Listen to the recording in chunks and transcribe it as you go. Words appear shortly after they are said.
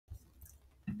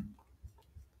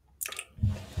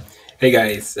Hey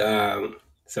guys, so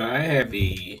I have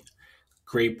a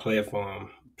great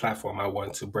platform I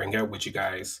want to bring up with you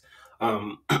guys.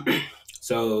 Um,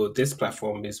 so this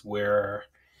platform is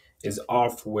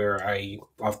off where I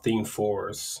off theme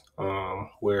fours,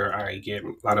 where I get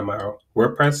a lot of my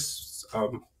WordPress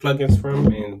plugins from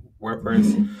and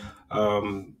WordPress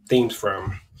themes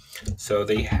from. So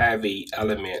they have a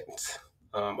element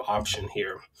option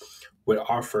here, which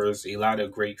offers a lot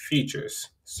of great features.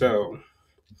 So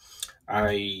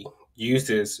I use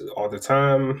this all the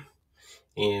time,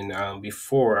 and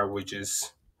before I was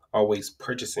just always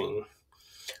purchasing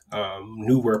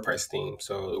new WordPress themes.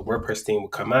 So the WordPress theme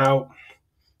would come out,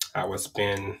 I would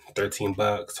spend $13,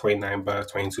 $29,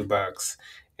 $22,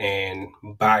 and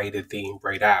buy the theme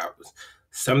right out.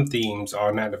 Some themes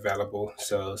are not available,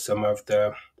 so some of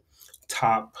the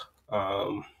top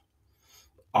um,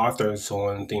 authors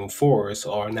on theme fours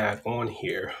are not on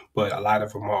here, but a lot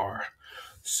of them are.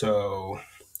 So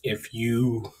if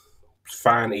you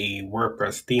find a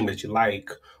WordPress theme that you like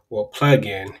or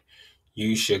plugin,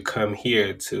 you should come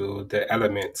here to the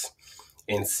elements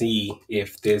and see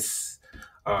if the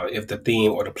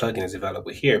theme or the plugin is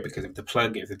available here. Because if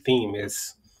the theme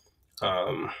is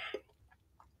um,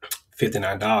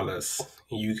 $59,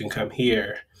 you can come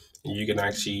here and you can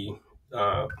actually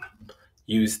uh,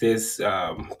 use this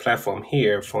platform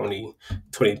here for only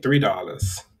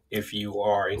 $23. If you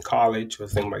are in college or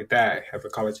something like that, have a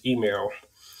college email,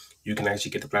 you can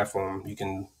actually get the platform. You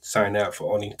can sign up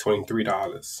for only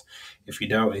 $23. If you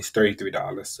don't, it's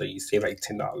 $33. So you save like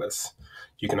 $10.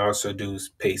 You can also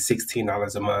pay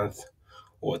 $16 a month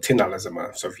or $10 a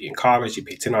month. So if you're in college, you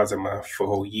pay $10 a month for a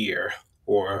whole year.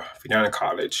 Or if you're not in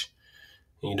college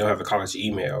and you don't have a college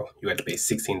email, you have to pay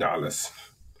 $16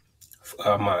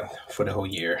 a month for the whole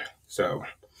year. So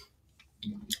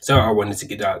I wanted to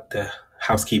get out the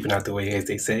housekeeping out the way, as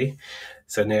they say.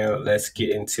 So now let's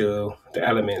get into the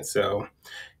elements. So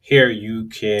here you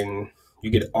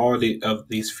get all of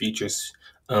these features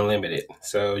unlimited.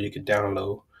 So you can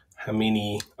download how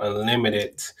many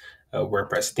unlimited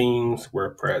WordPress themes,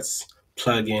 WordPress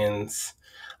plugins,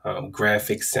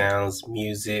 graphics, sounds,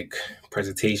 music,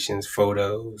 presentations,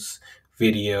 photos,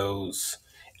 videos,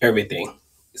 everything.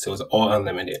 So it's all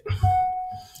unlimited.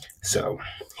 So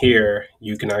here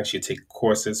you can actually take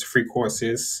courses, free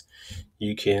courses.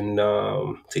 You can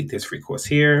take this free course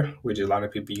here, which a lot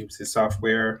of people use this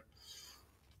software.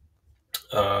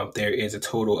 There is a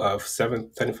total of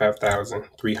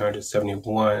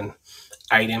 75,371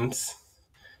 items,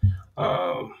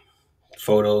 um,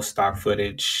 photos, stock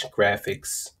footage,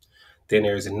 graphics. Then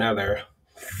there's another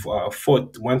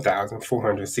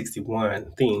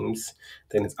 1,461 themes.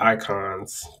 Then it's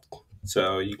icons,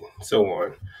 so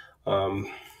on. Um,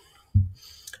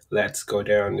 let's go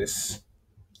down this,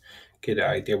 get an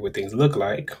idea what things look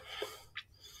like.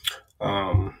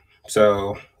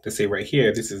 So let's say right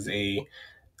here, this is a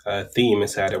theme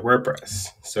inside of WordPress.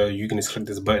 So you can just click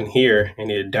this button here and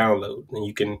it'll download, and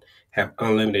you can have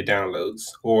unlimited downloads,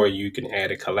 or you can add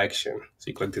a collection. So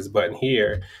you click this button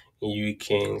here and you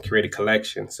can create a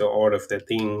collection. So all of the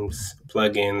themes,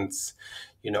 plugins,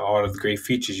 all of the great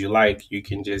features you like, you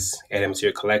can just add them to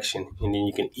your collection and then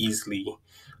you can easily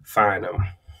find them.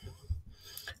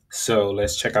 So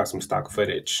let's check out some stock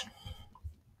footage.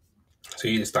 So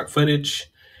you use stock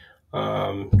footage.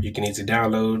 You can easily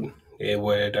download.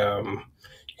 You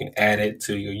can add it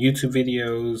to your YouTube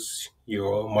videos,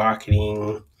 your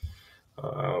marketing,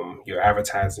 your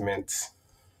advertisements,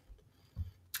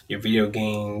 your video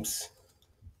games.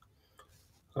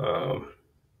 Um,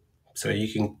 so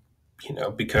you can,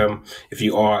 become, if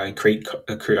you are a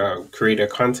creator,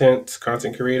 content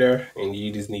creator, and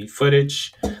you just need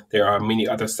footage. There are many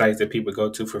other sites that people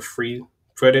go to for free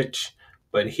footage,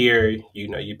 but here,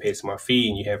 you pay some fee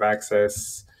and you have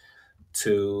access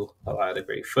to a lot of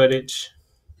great footage.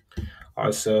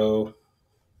 Also,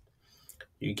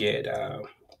 you get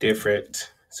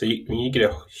different. So you get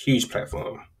a huge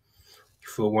platform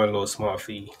for one little small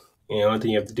fee, and the only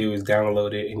thing you have to do is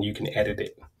download it, and you can edit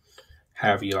it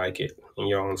however you like it in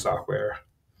your own software.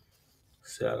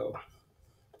 So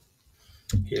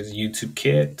here's YouTube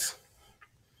Kit,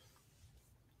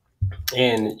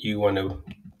 and you want to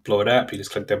blow it up. You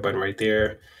just click that button right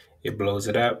there. It blows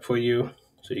it up for you,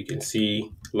 so you can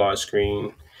see large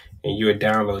screen, and you would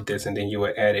download this, and then you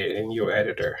would edit in your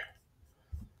editor.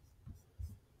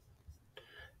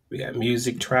 We got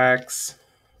music tracks.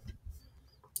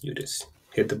 You just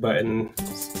hit the button,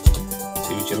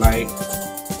 see what you like.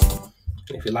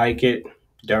 And if you like it,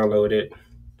 download it.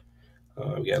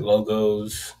 We got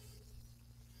logos,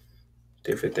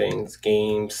 different things,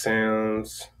 games,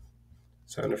 sounds.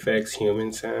 Sound effects,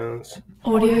 human sounds.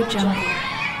 Audio Jungle.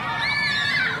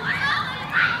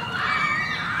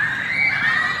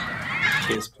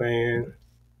 Kids playing.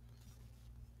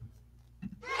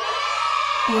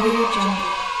 Audio Jungle.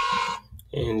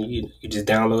 And you just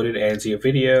download it, add to your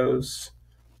videos,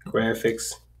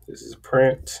 graphics. This is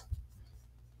print,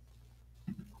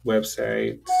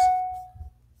 websites.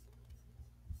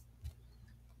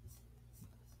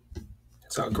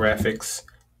 It's all graphics,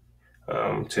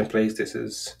 templates. This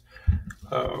is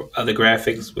other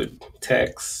graphics with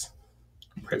text,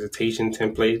 presentation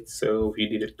templates. So if you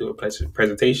need to do a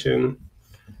presentation,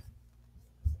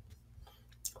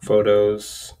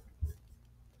 photos,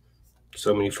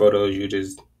 so many photos, you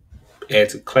just add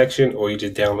to collection or you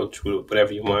just download to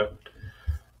whatever you want.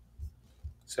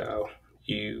 So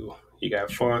you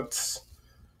got fonts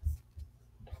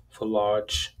for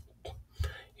large,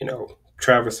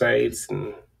 travel sites,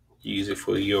 and use it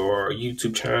for your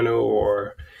YouTube channel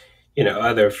or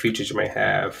other features you might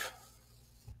have.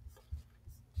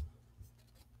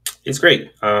 It's great.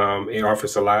 It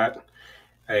offers a lot.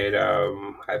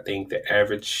 I think the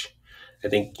average. I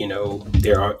think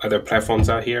there are other platforms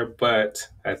out here, but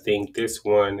I think this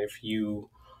one, if you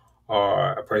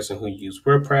are a person who uses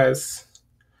WordPress,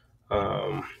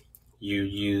 um, you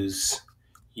use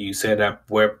you set up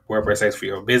WordPress sites for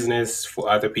your business, for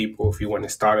other people. If you want to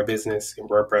start a business in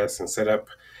WordPress and set up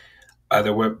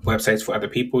other websites for other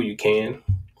people, you can.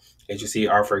 As you see,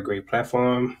 offer a great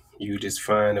platform. You just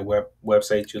find a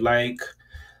website you like,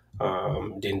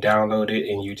 then download it,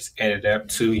 and you just add it up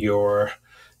to your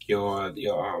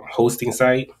hosting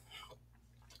site,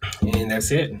 and that's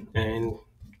it. And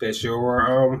that's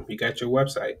your you got your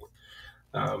website.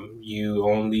 You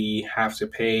only have to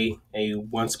pay a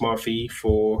one small fee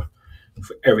for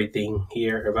everything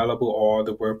here available, all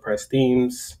the WordPress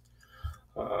themes,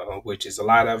 which is a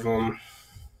lot of them.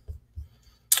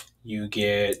 You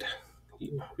get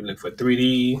you look for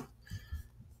 3D,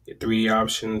 get 3D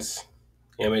options,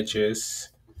 images.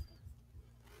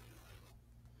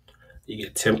 You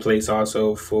get templates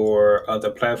also for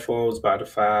other platforms,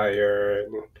 Spotify or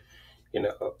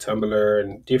Tumblr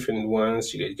and different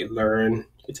ones. You can learn,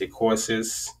 you can take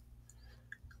courses.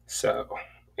 So,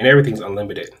 and everything's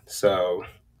unlimited. So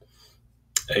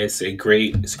it's a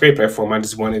great platform. I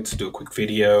just wanted to do a quick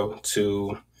video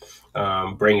to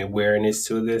bring awareness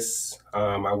to this.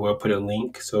 I will put a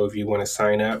link, so if you want to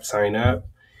sign up.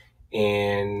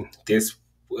 And this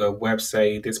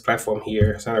website, this platform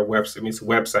here, it's not a website, I mean, it's a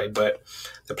website, but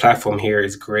the platform here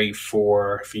is great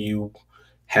for if you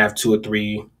have 2 or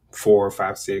 3, 4 or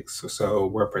 5, 6 or so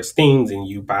WordPress themes and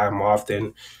you buy them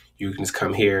often. You can just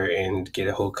come here and get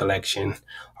a whole collection.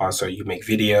 Also, you make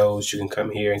videos. You can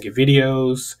come here and get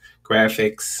videos,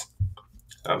 graphics,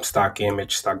 stock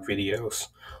image, stock videos,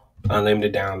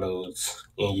 unlimited downloads,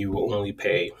 and you will only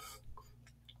pay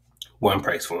one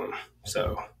price for them.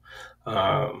 So,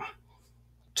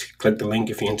 click the link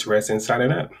if you're interested in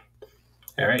signing up.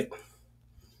 All right.